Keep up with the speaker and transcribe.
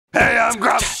Hey, I'm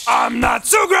Grumps. I'm not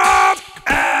so Grump,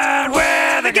 and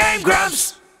we're the Game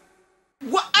Grumps.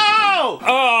 What? Oh!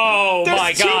 Oh my god!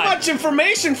 There's too much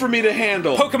information for me to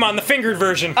handle. Pokemon, the fingered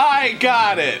version. I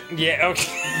got it. Yeah.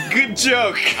 Okay. Good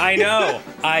joke. I know.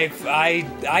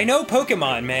 I know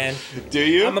Pokemon, man. Do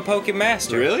you? I'm a Pokemon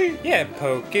master. Really? Yeah, What?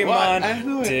 Pokemon. I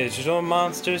knew it. Digital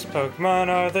monsters. Pokemon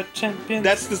are the champions.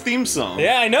 That's the theme song.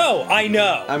 Yeah, I know. I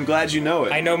know. I'm glad you know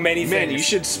it. I know many things. Man, you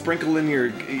should sprinkle in your.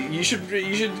 You should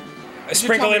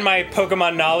Sprinkle in my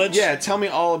Pokemon knowledge. Yeah, tell me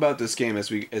all about this game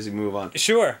as we move on.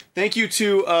 Sure. Thank you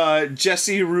to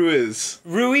Jesse Ruiz.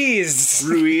 Ruiz.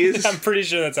 Ruiz. I'm pretty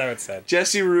sure that's how it's said.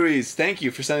 Jesse Ruiz, thank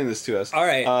you for sending this to us. All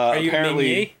right. Are you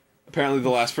Ming-Yi? Apparently, the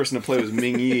last person to play was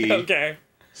Ming Yi. Okay.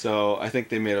 So I think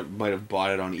they might have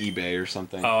bought it on eBay or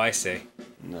something. Oh, I see.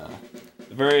 No.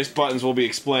 The various buttons will be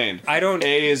explained. I don't.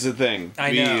 A is a thing.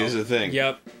 I B know. is a thing.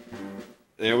 Yep.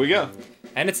 There we go.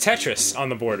 And it's Tetris on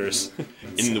the borders.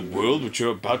 In the world which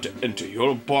you're about to enter,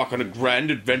 you'll embark on a grand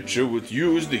adventure with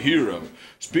you as the hero.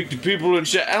 Speak to people and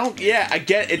shit. I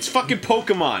get it's fucking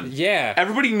Pokemon. Yeah.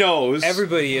 Everybody knows.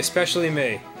 Everybody, especially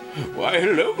me. Why,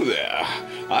 hello there.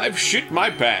 I've shit my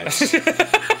pants.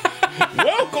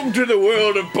 Welcome to the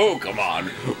world of Pokemon,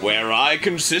 where I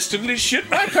consistently shit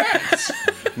my pants.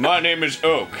 My name is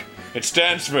Oak. It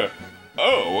stands for,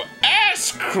 oh,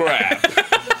 ass crap.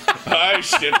 I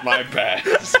shit my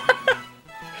pants.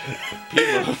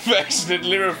 People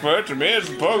affectionately refer to me as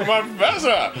the Pokemon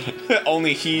Professor.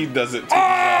 Only he does it too.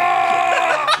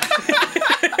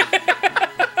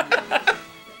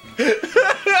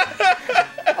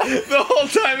 The whole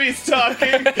time he's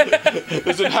talking,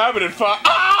 this inhabited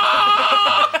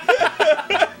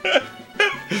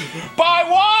by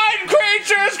wine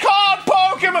creatures called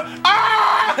Pokemon.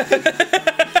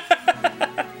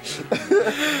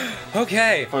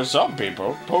 Okay. For some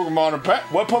people, Pokemon are pet.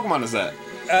 What Pokemon is that?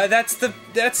 That's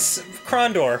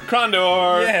Krondor.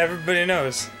 Krondor. Yeah, everybody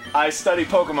knows. I study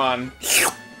Pokemon.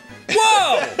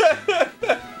 Whoa!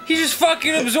 He just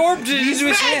fucking absorbed it into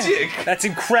his magic. hand. That's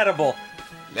incredible.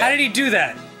 How did he do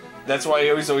that? That's why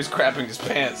he was always crapping his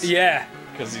pants. Yeah.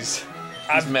 Because he's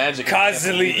I'm magic.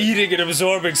 constantly eating and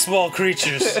absorbing small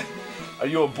creatures. Are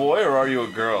you a boy or are you a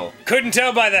girl? Couldn't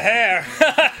tell by the hair.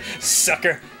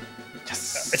 Sucker.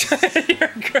 Yes. You're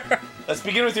a girl. Let's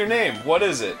begin with your name. What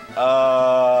is it?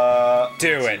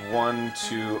 Do it. 1,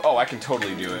 2. Oh, I can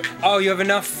totally do it. Oh, you have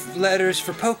enough letters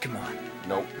for Pokemon.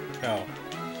 Nope. Oh.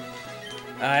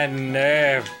 I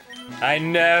never.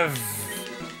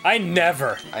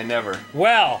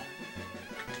 Well,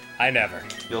 I never.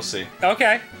 You'll see.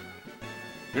 Okay.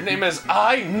 Your name is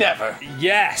I Never.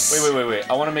 Yes. Wait.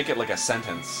 I want to make it like a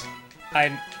sentence.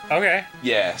 Okay.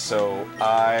 Yeah, so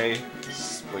I...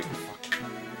 Wait, fuck.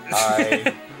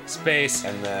 I... Space.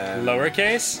 And then...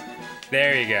 Lowercase?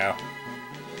 There you go.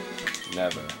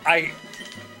 Never. I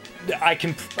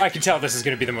can tell this is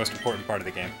going to be the most important part of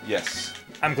the game. Yes.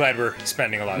 I'm glad we're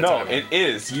spending a lot of time. No, it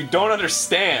is. You don't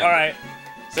understand. Alright.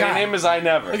 So your name is I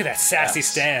Never. Look at that sassy Yes.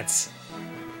 stance.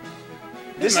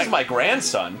 This is my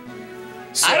grandson.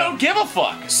 Sup? I don't give a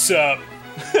fuck. Sup?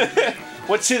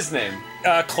 What's his name?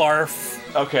 Clarf.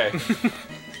 Okay.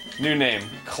 New name.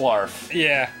 Clarf.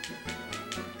 Yeah.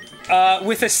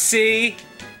 With a C.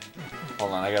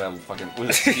 Hold on, I gotta fucking... With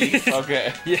a C?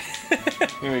 Okay. Yeah.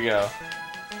 Here we go.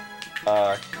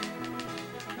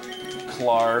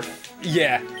 Clarf.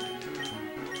 Yeah.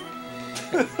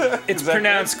 It's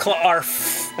pronounced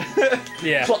Clarf.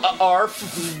 Yeah. Clarf.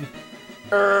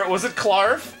 Was it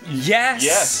Clarf? Yes.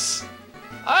 Yes.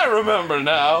 I remember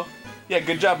now. Yeah,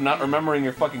 good job not remembering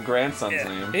your fucking grandson's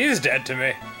name. He's dead to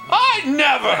me. I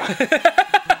never!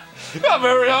 Got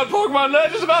very odd Pokemon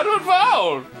legends about to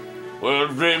unfold. World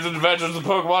of dreams and adventures of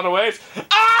Pokemon awaits.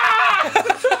 Ah!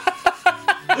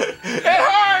 It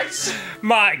hurts!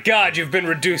 My god, you've been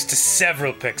reduced to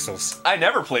several pixels. I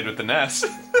never played with the NES.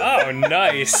 Oh,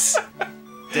 nice.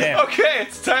 Damn. Okay,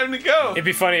 it's time to go. It'd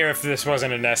be funnier if this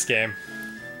wasn't a NES game.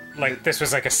 Like, this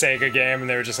was like a Sega game, and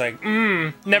they were just like,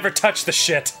 never touch the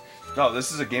shit. No,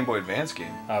 this is a Game Boy Advance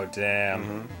game. Oh,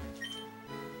 damn.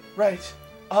 Right.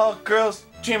 All girls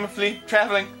dream of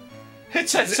traveling. It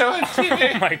said so on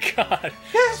TV. Oh my god.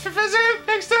 Yes, Professor,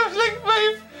 next time, like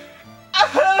wave.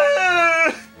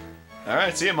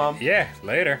 Alright, see you, Mom. Yeah,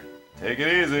 later. Take it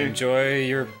easy. Enjoy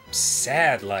your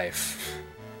sad life.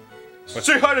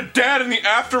 Say hi to Dad in the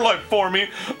afterlife for me.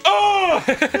 Oh!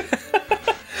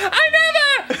 I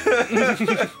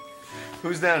never!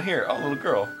 Who's down here? Oh, little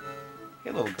girl.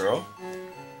 Hey, little girl.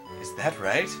 Is that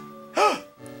right?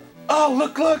 Oh,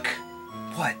 look!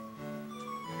 What?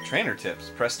 Trainer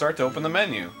tips. Press start to open the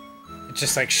menu. It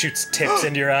just like shoots tips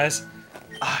into your eyes.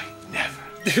 I never.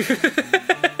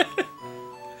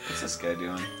 guy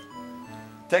doing?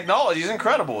 Technology is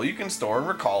incredible. You can store and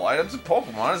recall items of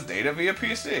Pokemon as data via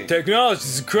PC. Technology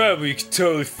is incredible. You can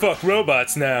totally fuck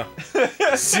robots now.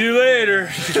 See you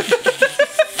later.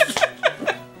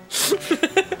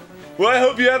 Well, I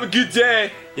hope you have a good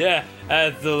day. Yeah,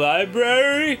 at the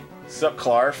library. Sup,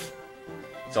 Clarf?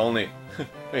 It's only...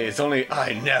 Wait, it's only...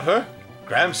 I never?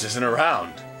 Grumps isn't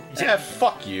around. Yeah,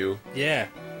 fuck you. Yeah.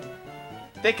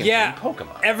 They can Yeah. play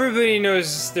Pokemon. Everybody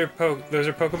knows those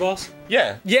are Pokeballs?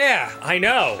 Yeah. Yeah, I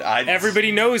know.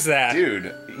 Everybody knows that.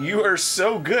 Dude, you are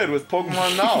so good with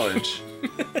Pokemon knowledge.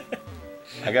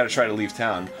 I gotta try to leave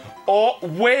town. Oh,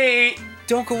 wait!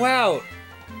 Don't go out.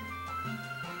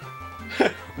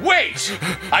 Wait!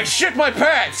 I shit my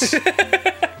pants!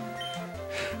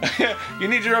 You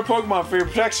need your own Pokemon for your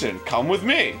protection. Come with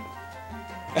me.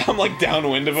 I'm like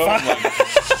downwind of him. I'm like,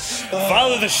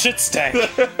 Follow the shit stank.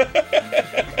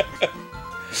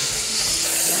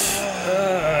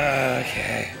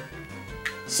 Okay.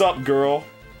 sup, girl?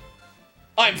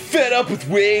 I'm fed up with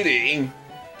waiting.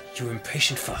 You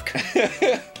impatient fuck.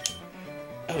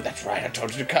 Oh, that's right. I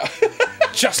told you to come.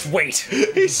 Just wait.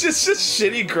 He's just a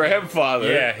shitty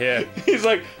grandfather. Yeah. He's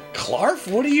like,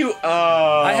 Clarf, what are you?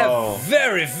 Oh. I have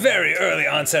very, very early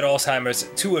onset Alzheimer's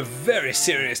to a very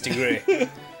serious degree.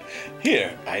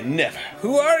 Here, I never.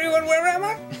 Who are you and where am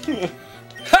I?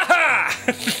 Ha ha!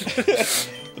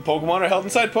 The Pokemon are held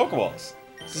inside Pokeballs.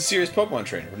 It's a serious Pokemon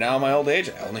trainer. But now, in my old age,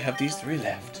 I only have these 3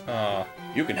 left. Oh.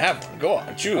 You can have one. Go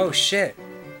on, choose. Oh shit.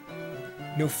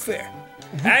 No fair.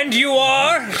 And you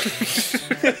are?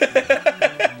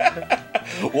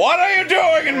 What are you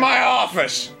doing in my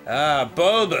office?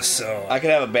 Bulbasaur. I could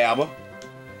have a Babba.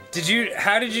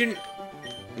 How did you...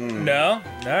 No?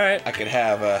 Alright. I could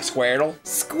have a Squirtle.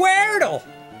 Squirtle!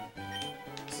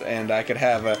 And I could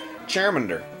have a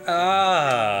Charmander.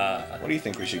 What do you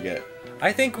think we should get?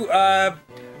 I think, I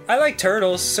like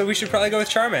turtles, so we should probably go with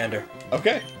Charmander.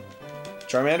 Okay.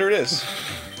 Charmander it is.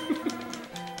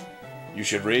 You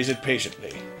should raise it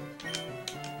patiently.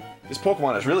 This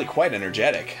Pokemon is really quite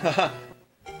energetic.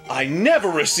 I never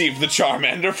received the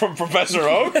Charmander from Professor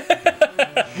Oak.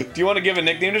 Do you want to give a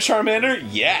nickname to Charmander?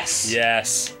 Yes.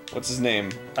 Yes. What's his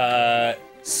name?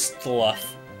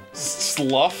 Sluff.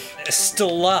 Sluff?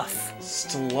 Sluff.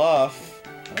 Sluff.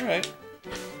 Alright.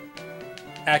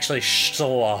 Actually,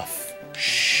 Sluff.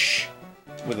 Shh.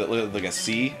 With like a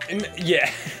C? Yeah.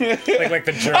 like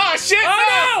the German. Oh shit!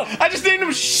 Oh no! I just named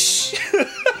him Shh!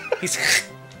 He's...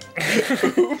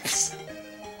 Oops.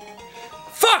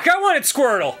 Fuck, I wanted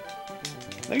Squirtle!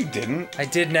 No, you didn't. I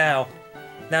did now.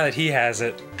 Now that he has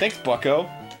it. Thanks, bucko.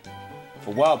 If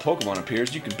a wild Pokemon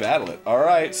appears, you can battle it.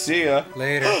 Alright, see ya.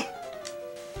 Later.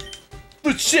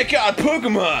 Let's check out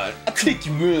Pokemon! I'll take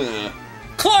you in.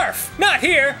 Clarf! Not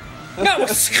here! Not with...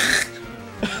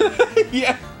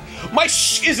 Yeah. My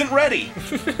shh isn't ready!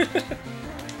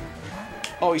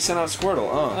 Oh, he sent out Squirtle.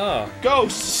 Oh.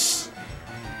 Ghosts!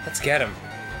 Let's get him.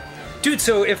 Dude,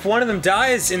 so if one of them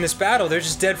dies in this battle, they're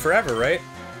just dead forever, right?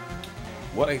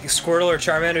 What? Like, Squirtle or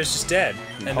Charmander's just dead.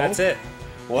 And that's it.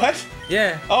 What?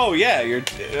 Yeah. Oh, yeah, you're...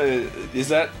 is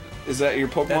that your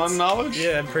Pokemon knowledge?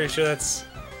 Yeah, I'm pretty sure that's...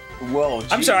 Whoa,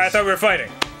 geez. I'm sorry, I thought we were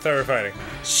fighting.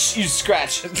 Shh, you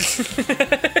scratch.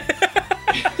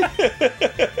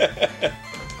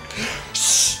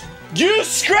 Shh, you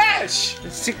scratch!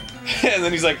 And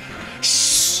then he's like,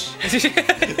 shh.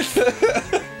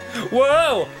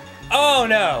 Whoa! Oh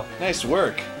no! Nice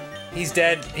work. He's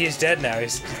dead. He's dead now.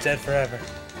 He's dead forever.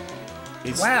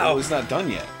 Wow. Well, he's not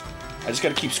done yet. I just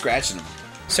gotta keep scratching him.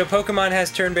 So Pokemon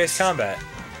has turn-based combat.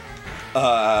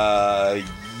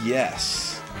 Yes.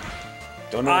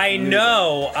 Don't know. I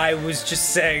know. I was just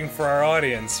saying for our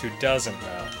audience who doesn't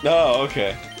know. Oh,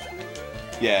 okay.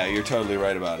 Yeah, you're totally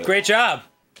right about it. Great job.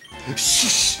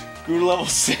 Shh. Grew to level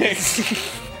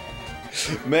 6.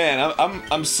 Man,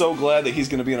 I'm so glad that he's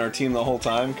gonna be on our team the whole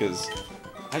time because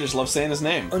I just love saying his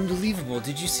name. Unbelievable.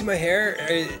 Did you see my hair?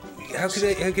 How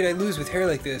could I lose with hair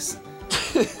like this?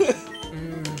 I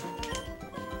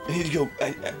need to go.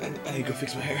 I need to go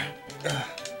fix my hair.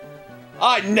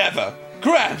 I never.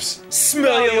 Grumps.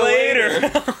 Smell you later.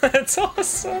 That's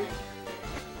awesome.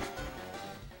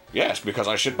 Yes, because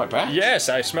I shit my pants. Yes,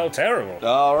 I smell terrible.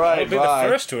 All right, I'll be bye. the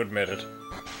first to admit it.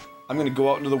 I'm gonna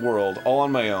go out into the world all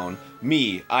on my own.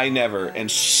 Me, I never, and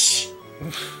shh.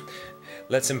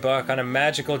 Let's embark on a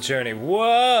magical journey.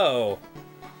 Whoa!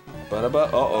 Uh-oh.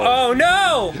 Oh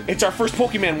no! It's our first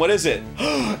Pokemon. What is it?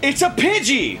 It's a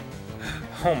Pidgey!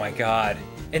 Oh my god.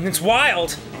 And it's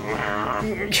wild!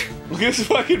 Look at his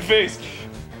fucking face.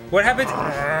 What happens?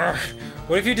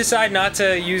 What if you decide not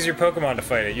to use your Pokemon to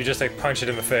fight it? You just like punch it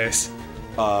in the face.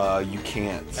 You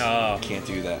can't. Oh. You can't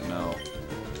do that, no.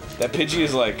 That Pidgey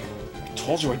is like, I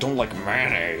told you I don't like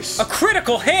mayonnaise. A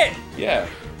critical hit! Yeah.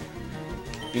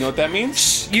 You know what that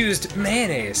means? Used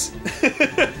mayonnaise.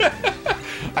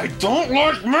 I don't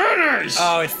like mayonnaise!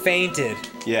 Oh, it fainted.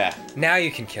 Yeah. Now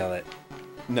you can kill it.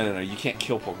 No, you can't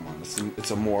kill Pokemon.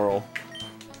 It's immoral.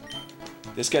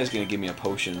 This guy's gonna give me a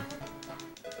potion.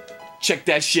 Check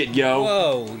that shit, yo!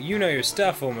 Whoa, you know your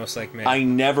stuff almost like me. I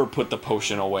never put the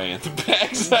potion away in the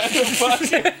backside of the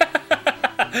bucket.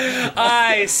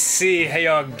 I see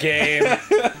your game,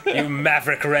 you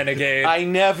maverick renegade. I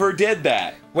never did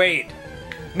that. Wait,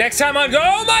 next time on Go,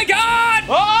 oh my god!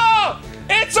 Oh!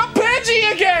 It's a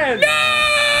Pidgey again!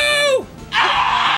 No!